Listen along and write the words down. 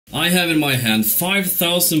I have in my hand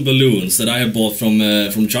 5,000 balloons that I have bought from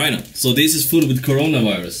China. So this is full with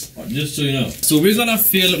coronavirus, just so you know. So we're gonna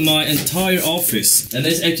fill my entire office. And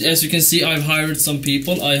as you can see, I've hired some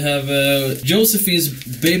people. I have Josephine's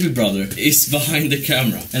baby brother is behind the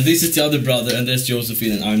camera. And this is the other brother, and there's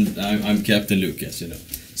Josephine, and I'm Captain Luke, as you know.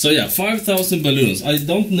 So yeah, 5,000 balloons. I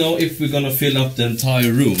don't know if we're gonna fill up the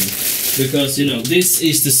entire room. Because, you know, this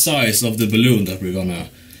is the size of the balloon that we're gonna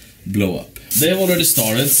blow up. They have already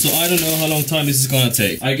started, so I don't know how long time this is gonna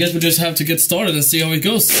take. I guess we just have to get started and see how it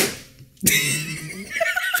goes.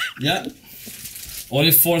 Yeah.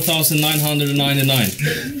 Only 4,999.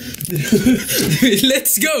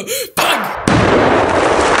 Let's go! Bang!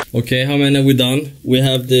 Okay, how many have we done? We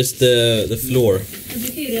have this, the floor.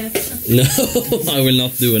 No, I will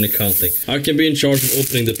not do any counting. I can be in charge of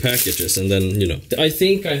opening the packages, and then, you know. I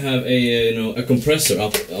think I have a compressor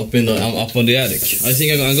up on the attic. I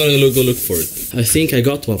think I'm gonna go look for it. I think I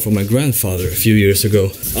got one from my grandfather a few years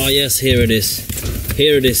ago. Ah, yes, here it is.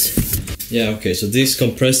 Here it is. Yeah, okay, so this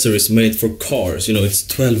compressor is made for cars. You know, it's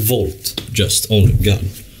 12 volt, just on the gun.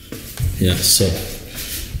 Yeah, so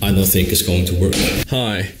I don't think it's going to work.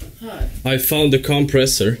 Hi. Hi. I found the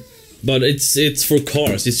compressor. But it's for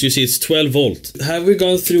cars. You see, it's 12 volt. Have we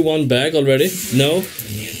gone through one bag already? No.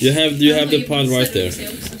 You have the pound right there.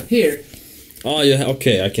 Here. Oh yeah.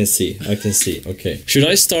 Okay, I can see. Okay. Should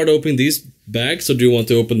I start opening these bags, or do you want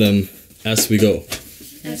to open them as we go?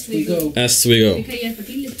 As we go. As we go.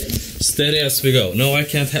 Steady as we go. No, I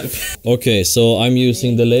can't help. Okay, so I'm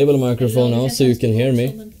using the label microphone now, so you can hear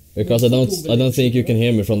me. Because I don't think you can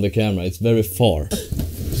hear me from the camera. It's very far.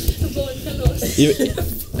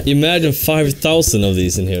 Imagine 5,000 of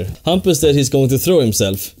these in here. Hampus said he's going to throw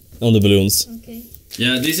himself on the balloons. Okay.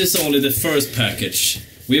 Yeah, this is only the first package.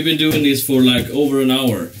 We've been doing this for like over an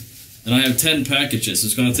hour. And I have 10 packages. So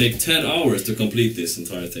it's gonna take 10 hours to complete this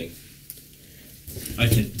entire thing. I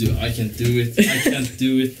can't do it.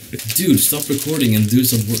 Dude, stop recording and do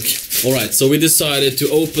some work. Alright, so we decided to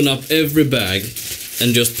open up every bag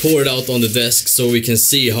and just pour it out on the desk so we can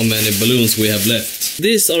see how many balloons we have left.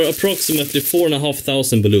 These are approximately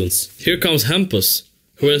 4,500 balloons. Here comes Hampus,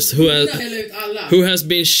 who has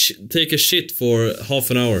been take a shit for half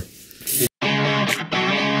an hour.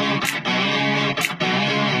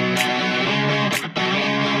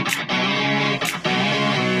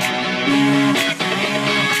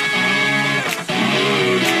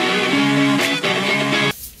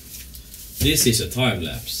 This is a time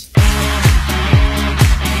lapse.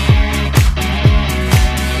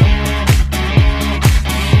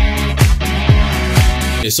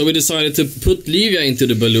 So we decided to put Livia into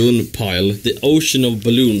the balloon pile, the ocean of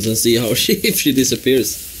balloons, and see how if she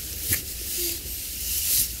disappears.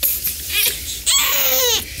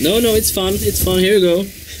 No, it's fun. It's fun. Here we go.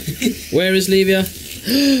 Where is Livia?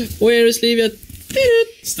 Where is Livia?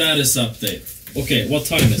 Status update. Okay, what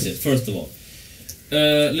time is it? First of all,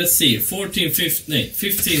 let's see. 14, 15,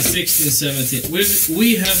 16, 17.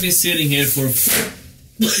 We have been sitting here for.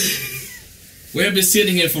 We have been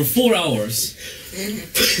sitting here for 4 hours.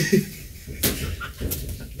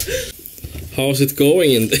 How's it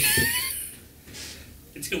going in there?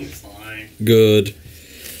 It's going fine. Good.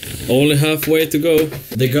 Only halfway to go.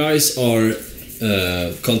 The guys are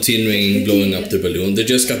continuing blowing up the balloon. They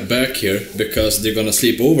just got back here because they're gonna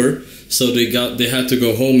sleep over. So they had to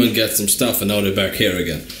go home and get some stuff, and now they're back here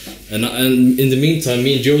again. And in the meantime,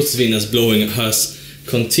 me and Josephine has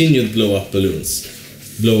continued blowing up balloons.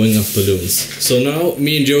 So now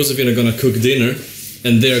me and Josephine are gonna cook dinner,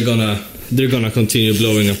 and they're gonna continue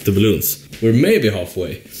blowing up the balloons. We're maybe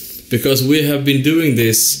halfway, because we have been doing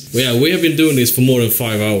this. Yeah, we have been doing this for more than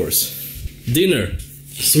 5 hours. Dinner,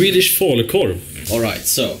 Swedish falukorv. All right,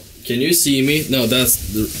 so can you see me? No,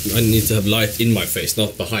 I need to have light in my face,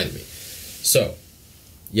 not behind me. So,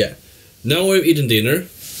 yeah. Now we've eaten dinner.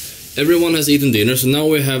 Everyone has eaten dinner, so now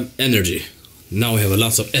we have energy. Now we have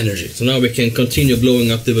lots of energy. So now we can continue blowing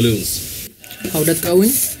up the balloons. How that going?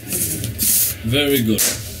 Very good.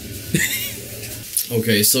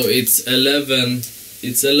 Okay, so it's 11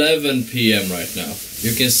 p.m. right now.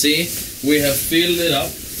 You can see we have filled it up.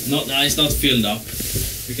 It's not filled up.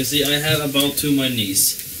 You can see I have about to my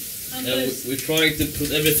knees. And we trying to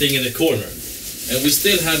put everything in the corner. And we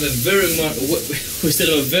still have a very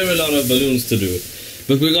lot of balloons to do.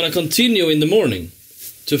 But we're gonna continue in the morning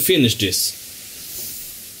to finish this.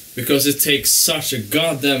 Because it takes such a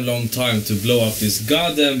goddamn long time to blow up these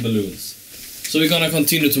goddamn balloons. So we're gonna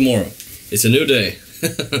continue tomorrow. It's a new day.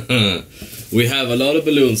 We have a lot of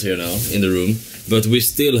balloons here now in the room, but we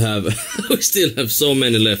still have so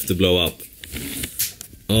many left to blow up.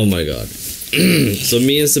 Oh my god. So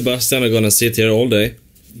me and Sebastian are gonna sit here all day.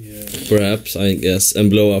 Yeah. perhaps, I guess, and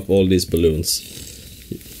blow up all these balloons.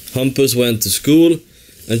 Hampus went to school,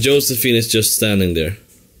 and Josephine is just standing there.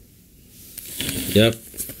 Yep.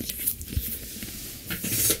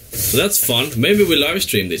 So that's fun. Maybe we'll live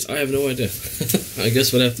stream this. I have no idea. I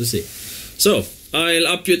guess we'll have to see. So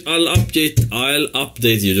I'll update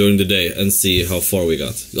you during the day and see how far we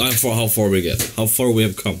got. How far we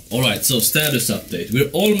have come. All right. So status update.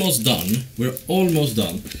 We're almost done.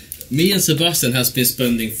 Me and Sebastian has been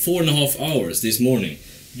spending 4.5 hours this morning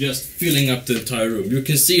just filling up the entire room. You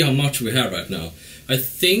can see how much we have right now. I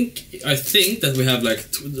think that we have like,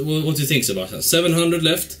 what do you think, Sebastian? 700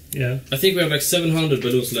 left? Yeah. I think we have like 700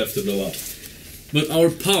 balloons left to blow up. But our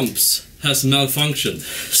pumps has malfunctioned,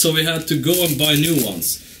 so we had to go and buy new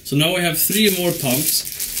ones. So now we have 3 more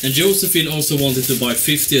pumps, and Josephine also wanted to buy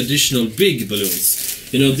 50 additional big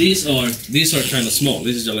balloons. You know, these are kind of small.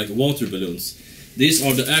 These are like water balloons. These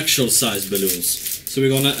are the actual size balloons. So we're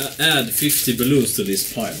gonna add 50 balloons to this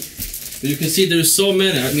pile. But you can see there's so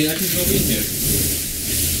many. I mean, I can go in here.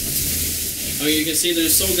 I mean, you can see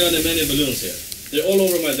there's so goddamn many balloons here. They're all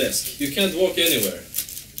over my desk. You can't walk anywhere.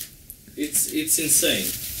 It's insane.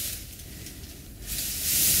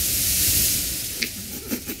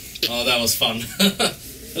 Oh, that was fun.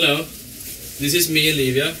 Hello. This is me and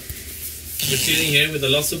Livia. We're sitting here with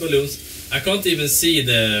lots of balloons. I can't even see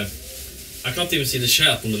the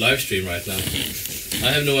chat on the live stream right now.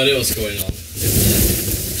 I have no idea what's going on.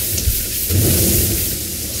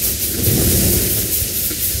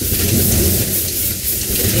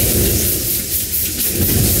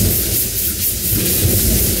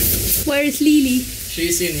 Where is Lily?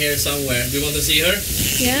 She's in here somewhere. Do you want to see her?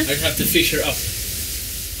 Yeah. I have to fish her up.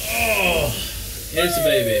 Oh, here's the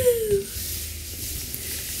baby.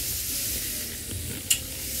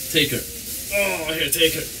 Take her. Oh, here,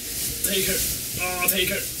 take her. Take her. Oh, take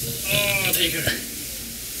her. Oh, take her.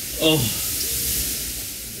 Oh.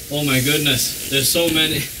 Oh my goodness. There's so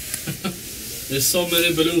many. There's so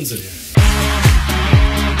many balloons in here.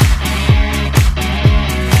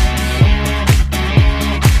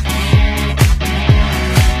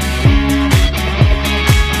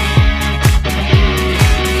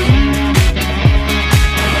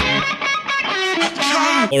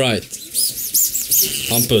 Alright.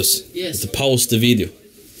 Hampus. Yes. To pause the video.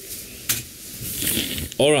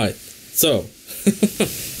 Alright. So.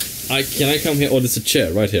 Can I come here? Oh, there's a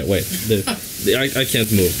chair right here. Wait. I can't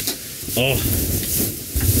move. Oh.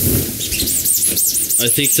 I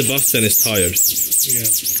think Sebastian is tired.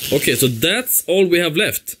 Yeah. Okay, so that's all we have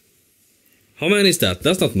left. How many is that?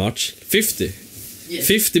 That's not much. 50. Yes.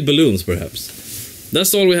 50 balloons, perhaps.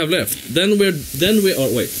 That's all we have left. Then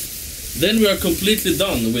we are completely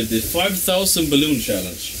done with the 5,000 balloon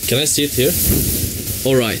challenge. Can I sit here?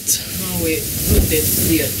 All right. Now we put it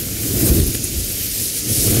here.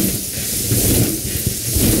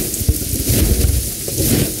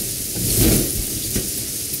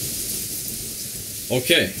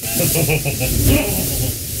 Okay.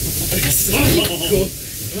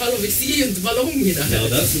 Hallå, vi ser ju inte ballongerna. No,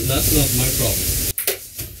 that's not my problem.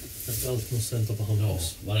 Allt procent på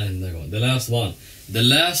Hampus. Varenda gång. The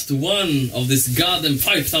last one of this goddamn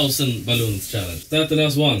 5,000 balloons challenge. That's the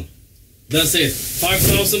last one. That's it.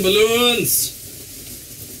 5,000 balloons!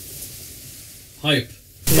 Hype.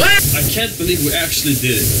 I can't believe we actually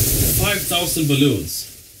did it. 5,000 balloons.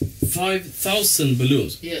 5,000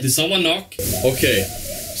 balloons. Yes. Did someone knock? Okay.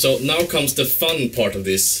 So now comes the fun part of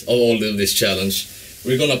all of this challenge.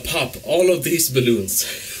 We're gonna pop all of these balloons.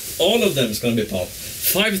 All of them is gonna be popped.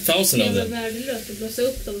 5,000 of them.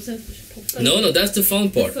 No, that's the fun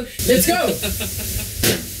part. Let's go!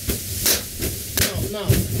 No.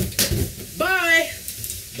 Bye!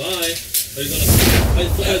 Bye. Are you gonna...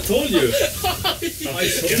 I told you.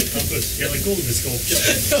 Hampus, jävla golvskaka.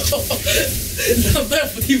 Landar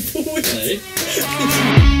på din fot. Nej.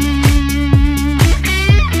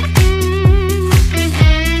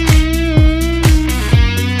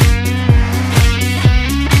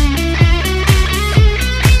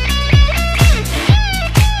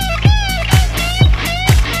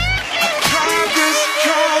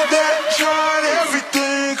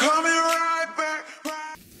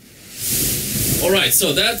 Alright,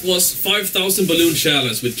 so that was 5,000 balloon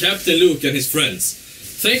challenge with Captain Luke and his friends.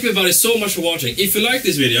 Thank you everybody so much for watching. If you like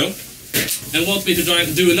this video and want me to try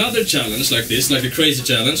and do another challenge like this, like a crazy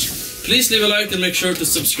challenge, please leave a like and make sure to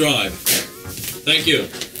subscribe. Thank you.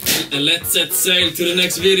 And let's set sail to the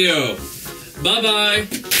next video. Bye bye!